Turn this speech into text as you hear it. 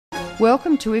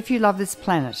Welcome to If You Love This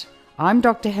Planet. I'm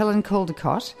Dr. Helen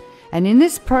Caldicott, and in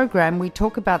this program we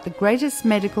talk about the greatest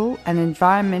medical and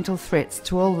environmental threats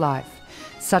to all life,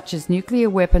 such as nuclear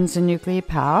weapons and nuclear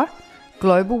power,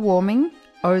 global warming,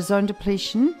 ozone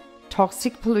depletion,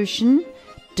 toxic pollution,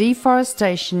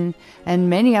 deforestation, and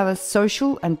many other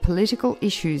social and political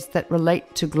issues that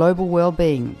relate to global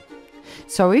well-being.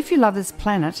 So if you love this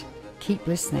planet, keep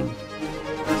listening.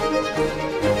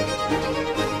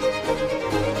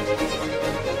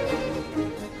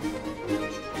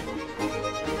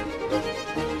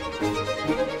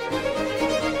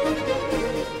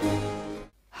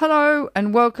 Hello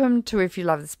and welcome to If You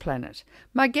Love This Planet.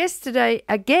 My guest today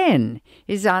again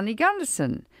is Arnie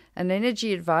Gundersen, an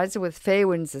energy advisor with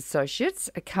Fairewinds Associates,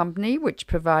 a company which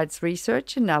provides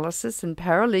research, analysis and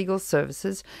paralegal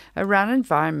services around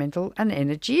environmental and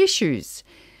energy issues.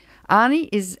 Arnie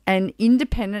is an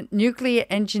independent nuclear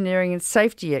engineering and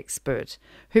safety expert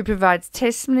who provides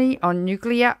testimony on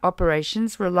nuclear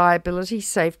operations, reliability,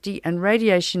 safety and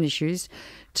radiation issues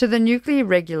to the Nuclear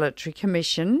Regulatory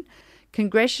Commission,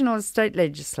 congressional and state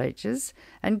legislatures,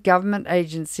 and government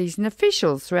agencies and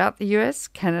officials throughout the US,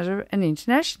 Canada, and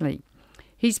internationally.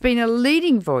 He's been a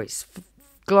leading voice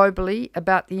globally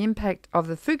about the impact of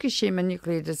the Fukushima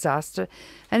nuclear disaster,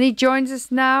 and he joins us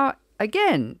now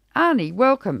again. Arnie,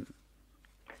 welcome.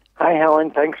 Hi,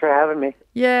 Helen. Thanks for having me.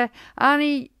 Yeah,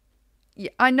 Arnie,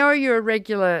 I know you're a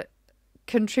regular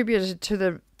contributor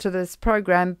to this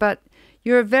program, but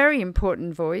you're a very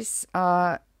important voice,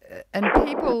 and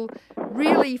people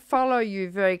really follow you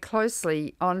very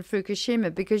closely on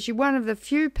Fukushima because you're one of the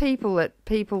few people that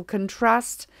people can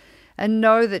trust and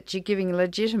know that you're giving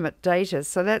legitimate data.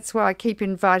 So that's why I keep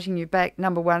inviting you back,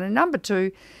 number one. And number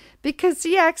two, because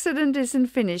the accident isn't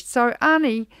finished. So,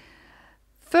 Arnie,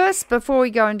 first, before we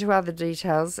go into other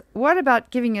details, what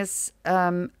about giving us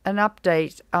an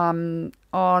update on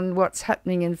what's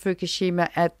happening in Fukushima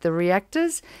at the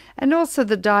reactors and also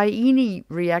the Daini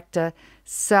reactor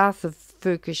south of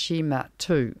Fukushima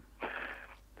too?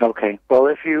 Okay. Well,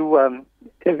 if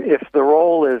the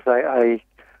role is I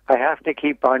have to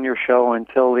keep on your show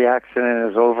until the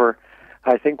accident is over,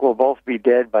 I think we'll both be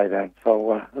dead by then.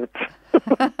 So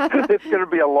it's going to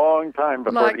be a long time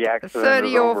before like the accident 30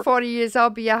 is over. or 40 years,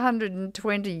 I'll be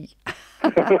 120.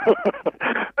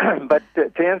 But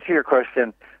to answer your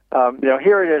question,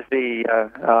 here it is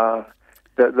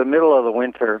the middle of the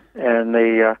winter, and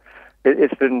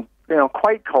it's been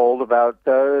quite cold, about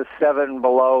 7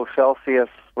 below Celsius,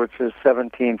 which is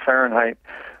 17 Fahrenheit.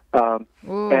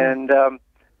 And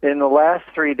in the last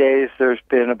 3 days, there's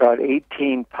been about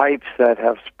 18 pipes that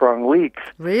have sprung leaks.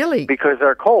 Really? Because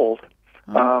they're cold.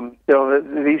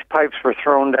 These pipes were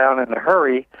thrown down in a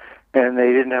hurry, and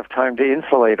they didn't have time to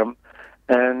insulate them.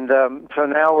 And so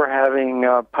now we're having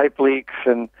pipe leaks,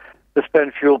 and the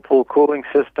spent fuel pool cooling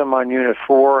system on Unit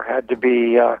 4 had to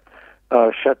be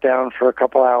shut down for a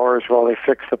couple hours while they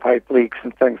fix the pipe leaks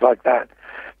and things like that.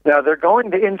 Now, they're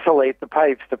going to insulate the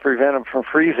pipes to prevent them from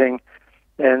freezing,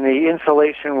 and the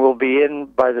insulation will be in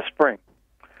by the spring.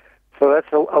 So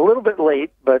that's a little bit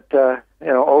late, but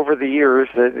over the years,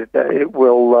 it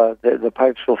will the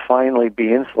pipes will finally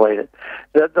be insulated.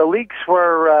 The leaks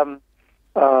were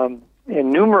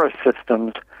in numerous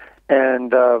systems,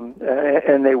 and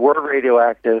they were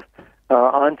radioactive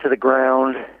onto the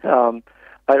ground.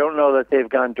 I don't know that they've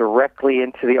gone directly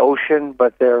into the ocean,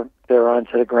 but they're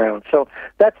onto the ground. So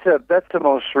that's the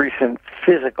most recent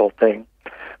physical thing.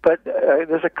 But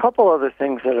there's a couple other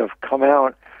things that have come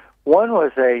out. One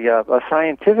was a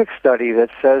scientific study that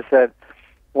says that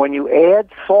when you add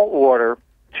salt water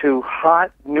to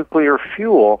hot nuclear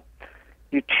fuel,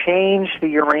 you change the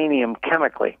uranium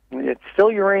chemically. It's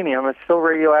still uranium, it's still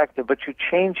radioactive, but you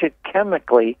change it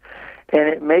chemically, and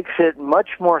it makes it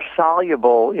much more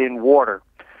soluble in water,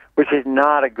 which is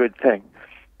not a good thing.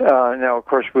 Now, of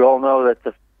course, we all know that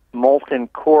the molten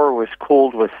core was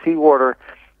cooled with seawater,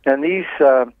 and these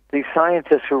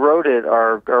scientists who wrote it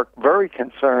are very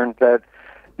concerned that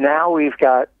now we've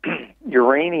got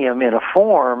uranium in a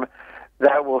form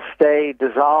that will stay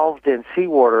dissolved in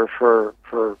seawater for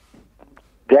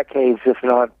decades, if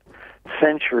not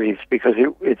centuries, because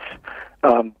it's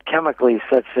chemically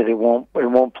such that it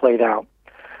won't plate out.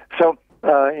 So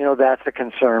that's a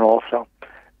concern also.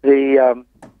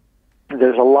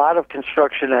 There's a lot of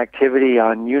construction activity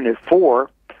on Unit 4,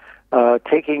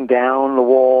 taking down the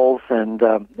walls and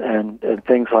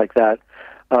things like that,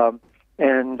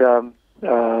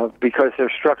 because they're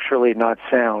structurally not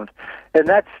sound. And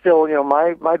that's still,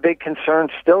 my big concern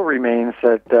still remains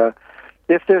that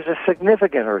if there's a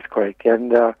significant earthquake,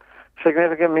 and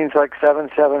significant means like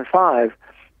 7.75,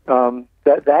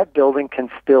 that building can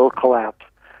still collapse.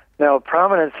 Now, a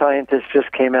prominent scientist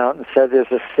just came out and said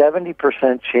there's a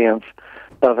 70% chance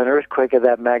of an earthquake of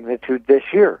that magnitude this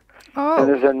year. Oh. And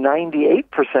there's a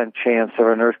 98% chance of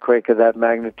an earthquake of that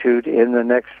magnitude in the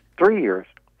next 3 years.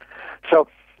 So,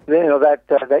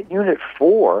 that Unit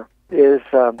 4 is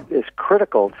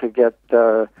critical to get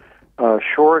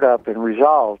shored up and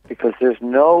resolved, because there's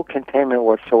no containment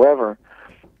whatsoever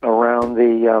around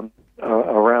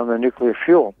the nuclear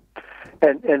fuel.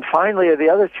 And finally, the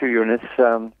other two units,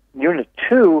 Unit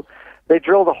 2, they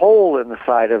drilled a hole in the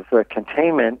side of the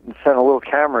containment and sent a little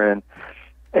camera in,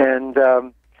 and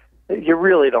you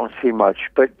really don't see much,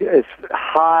 but it's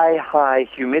high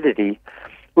humidity,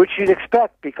 which you'd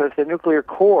expect because the nuclear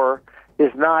core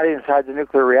is not inside the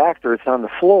nuclear reactor, it's on the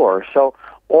floor. So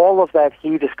all of that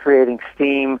heat is creating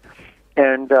steam,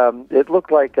 and it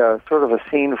looked like a sort of a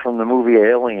scene from the movie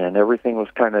Alien. Everything was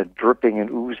kind of dripping and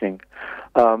oozing.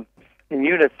 And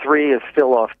Unit 3 is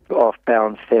still off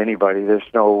bounds to anybody. There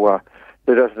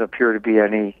doesn't appear to be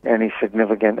any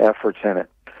significant efforts in it.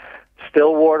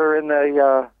 Still water in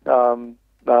the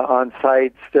on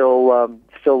site. Still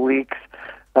leaks.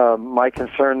 My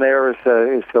concern there is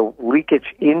the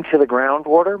leakage into the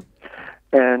groundwater,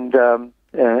 and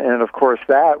of course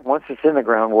that once it's in the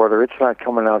groundwater, it's not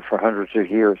coming out for hundreds of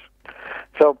years.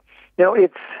 So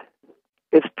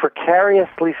it's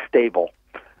precariously stable.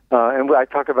 And I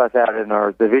talk about that in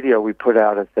the video we put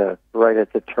out right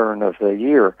at the turn of the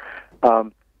year,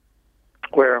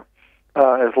 where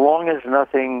as long as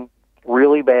nothing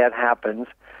really bad happens,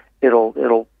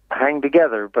 it'll hang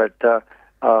together. But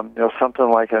something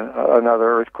like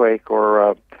another earthquake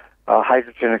or a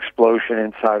hydrogen explosion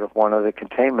inside of one of the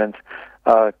containments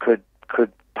could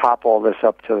pop all this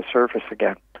up to the surface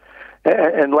again.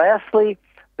 And lastly,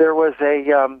 there was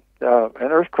an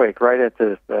earthquake right at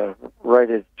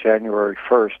January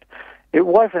 1st. It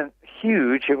wasn't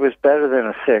huge. It was better than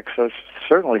a 6, so it's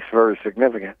certainly very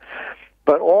significant.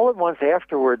 But all at once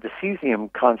afterward, the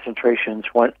cesium concentrations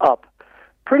went up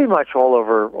pretty much all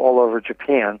over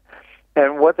Japan.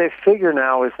 And what they figure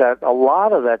now is that a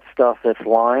lot of that stuff that's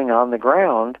lying on the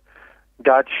ground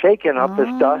got shaken up as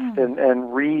dust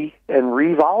and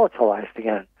re-volatilized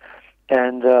again.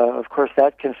 And of course,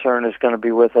 that concern is going to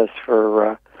be with us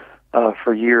for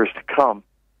years to come.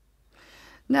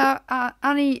 Now,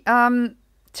 Arnie,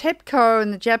 TEPCO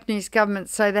and the Japanese government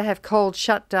say they have cold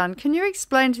shutdown. Can you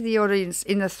explain to the audience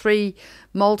in the 3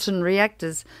 molten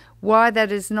reactors why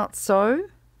that is not so?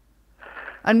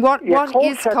 And what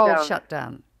is cold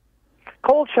shutdown?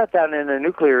 Cold shutdown in the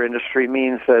nuclear industry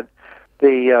means that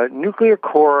the nuclear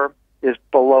core is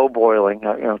below boiling,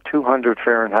 200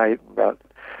 Fahrenheit, about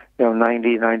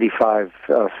 90, 95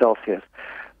 Celsius.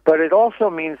 But it also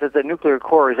means that the nuclear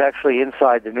core is actually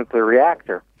inside the nuclear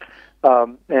reactor.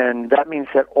 And that means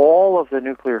that all of the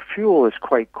nuclear fuel is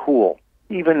quite cool.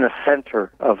 Even the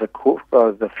center of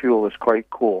the fuel is quite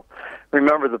cool.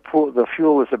 Remember, the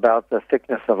fuel is about the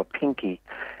thickness of a pinky.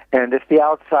 And if the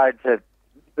outside's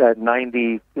at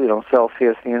 90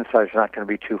 Celsius, the inside's not going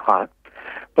to be too hot.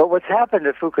 But what's happened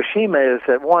at Fukushima is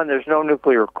that, one, there's no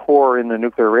nuclear core in the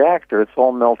nuclear reactor. It's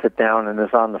all melted down and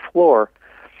is on the floor.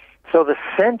 So the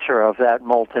center of that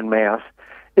molten mass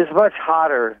is much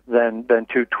hotter than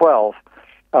 212.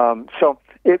 So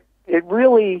it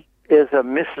really is a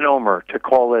misnomer to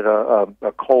call it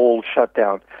a cold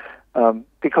shutdown,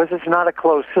 because it's not a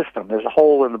closed system. There's a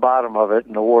hole in the bottom of it,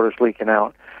 and the water's leaking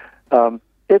out.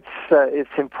 It's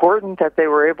important that they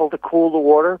were able to cool the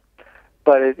water,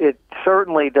 but it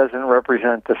certainly doesn't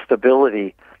represent the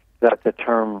stability that the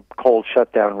term cold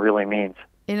shutdown really means.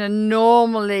 In a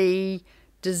normally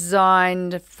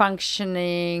designed,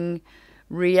 functioning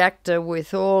reactor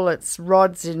with all its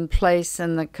rods in place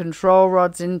and the control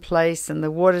rods in place and the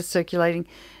water circulating,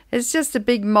 it's just a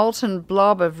big molten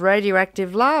blob of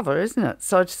radioactive lava, isn't it?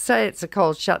 So to say it's a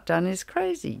cold shutdown is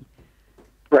crazy.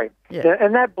 Right. Yeah.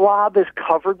 And that blob is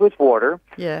covered with water.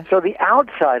 Yeah. So the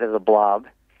outside of the blob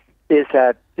is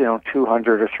at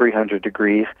 200 or 300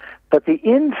 degrees, but the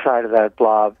inside of that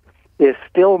blob is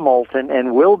still molten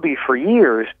and will be for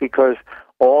years, because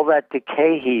all that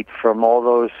decay heat from all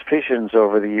those fissions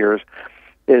over the years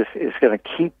is going to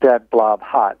keep that blob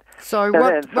hot. So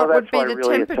what would be the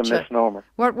temperature? It's a misnomer.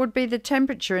 What would be the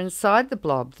temperature inside the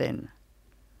blob then?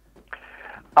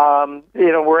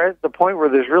 We're at the point where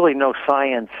there's really no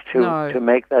science to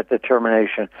make that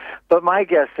determination. But my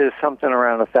guess is something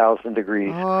around 1,000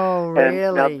 degrees. Oh, really?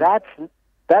 And now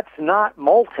that's not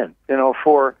molten.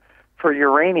 for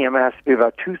uranium, it has to be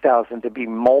about 2,000 to be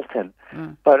molten.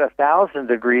 But 1,000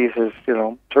 degrees is,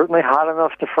 certainly hot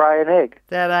enough to fry an egg.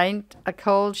 That ain't a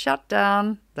cold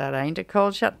shutdown. Now,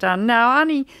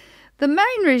 Arnie, the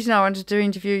main reason I wanted to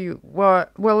interview you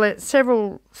there's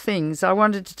several things. I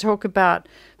wanted to talk about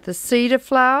the cedar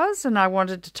flowers, and I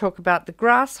wanted to talk about the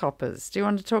grasshoppers. Do you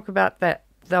want to talk about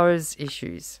those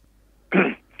issues?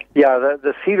 Yeah,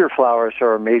 the cedar flowers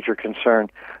are a major concern.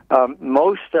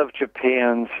 Most of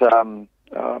Japan's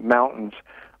mountains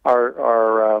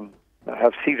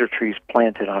have cedar trees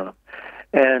planted on them,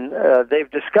 and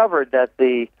they've discovered that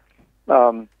the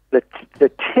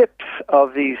tips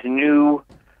of these new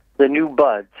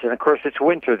buds, and of course it's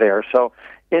winter there, so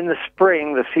in the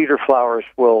spring the cedar flowers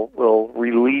will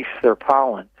release their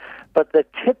pollen, but the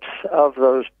tips of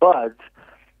those buds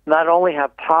not only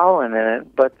have pollen in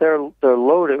it, but they're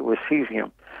loaded with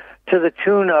cesium to the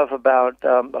tune of about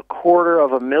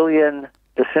 250,000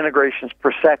 disintegrations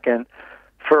per second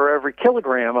for every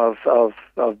kilogram of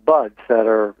buds that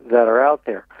are out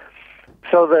there.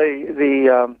 So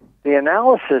the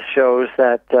analysis shows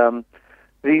that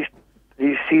these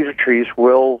cedar trees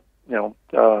will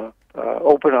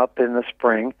open up in the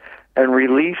spring and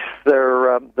release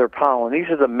their pollen. These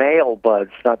are the male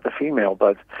buds, not the female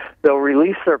buds. They'll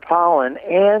release their pollen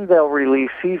and they'll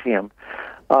release cesium.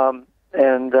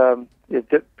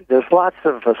 There's lots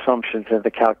of assumptions in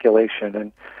the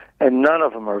calculation, and none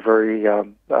of them are very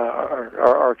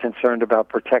are concerned about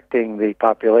protecting the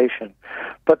population.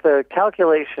 But the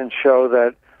calculations show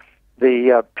that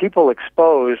the people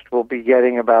exposed will be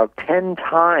getting about 10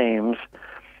 times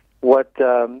what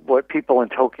people in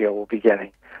Tokyo will be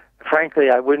getting. Frankly,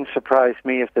 it wouldn't surprise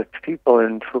me if the people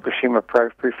in Fukushima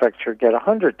Prefecture get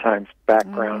 100 times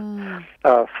background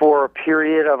for a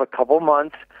period of a couple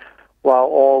months, while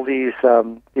all these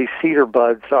cedar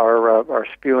buds are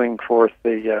spewing forth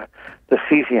the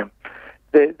cesium.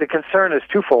 The concern is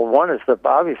twofold. One is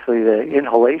obviously the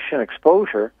inhalation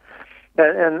exposure,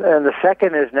 and the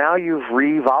second is now you've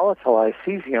revolatilized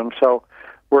cesium, so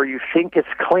where you think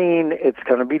it's clean, it's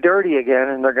going to be dirty again,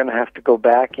 and they're going to have to go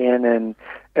back in and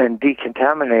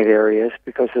decontaminate areas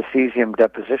because of cesium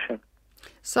deposition.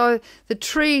 So the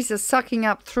trees are sucking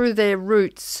up through their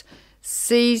roots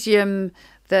cesium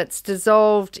that's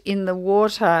dissolved in the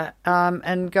water,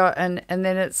 and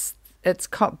then it's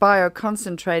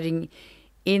bioconcentrating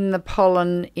in the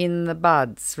pollen in the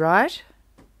buds, right?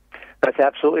 That's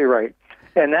absolutely right,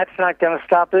 and that's not going to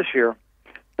stop this year.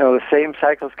 The same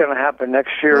cycle is going to happen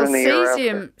next year and the year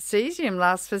after. Cesium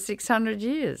lasts for 600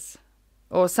 years,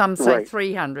 or some say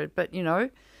 300, but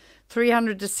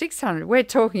 300 to 600. We're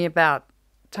talking about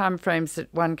time frames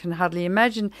that one can hardly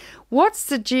imagine. What's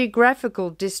the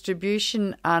geographical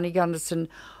distribution, Arnie Gundersen,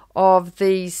 of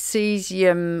these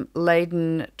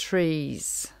cesium-laden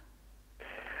trees?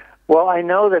 Well, I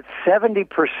know that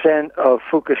 70% of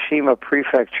Fukushima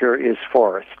Prefecture is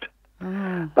forest.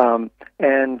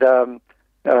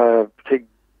 To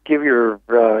give your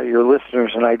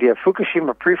listeners an idea,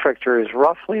 Fukushima Prefecture is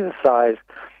roughly the size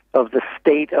of the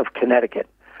state of Connecticut.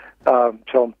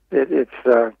 So it's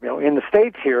in the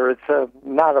states here, it's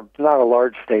not a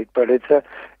large state, but it's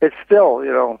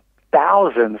still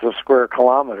thousands of square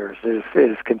kilometers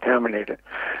is contaminated.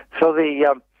 So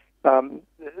the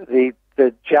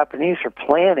Japanese are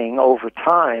planning over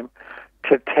time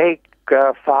to take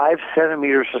 5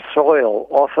 centimeters of soil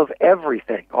off of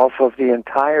everything, off of the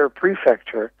entire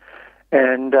prefecture,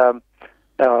 and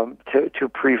to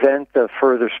prevent the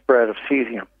further spread of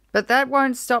cesium. But that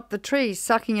won't stop the trees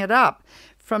sucking it up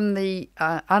from the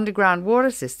underground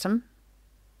water system.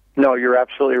 No, you're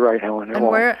absolutely right, Helen. And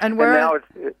now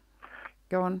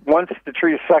go on. Once the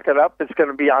trees suck it up, it's going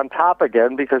to be on top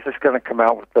again because it's going to come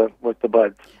out with the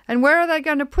buds. And where are they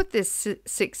going to put this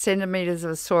 6 centimeters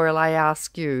of soil, I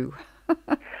ask you?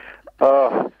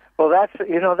 Well, that's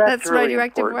really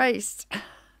radioactive important. Waste.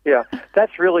 Yeah,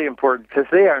 that's really important because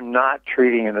they are not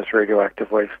treating it as radioactive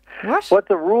waste. What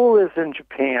the rule is in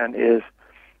Japan is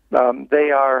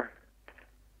they are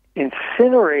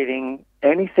incinerating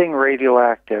anything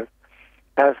radioactive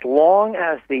as long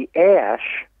as the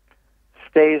ash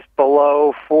stays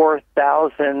below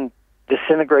 4,000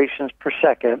 disintegrations per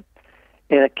second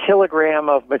in a kilogram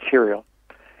of material.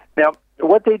 Now,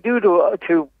 what they do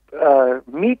to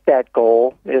meet that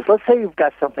goal is, let's say you've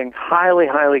got something highly,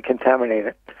 highly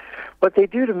contaminated. What they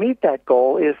do to meet that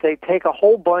goal is they take a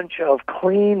whole bunch of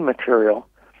clean material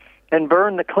and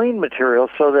burn the clean material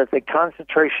so that the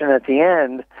concentration at the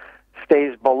end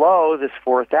stays below this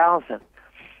 4,000.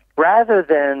 Rather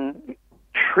than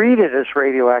treat it as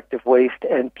radioactive waste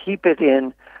and keep it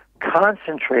in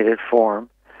concentrated form,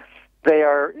 they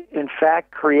are, in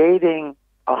fact, creating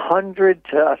 100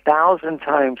 to 1,000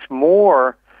 times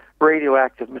more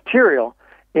radioactive material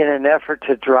in an effort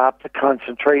to drop the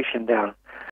concentration down.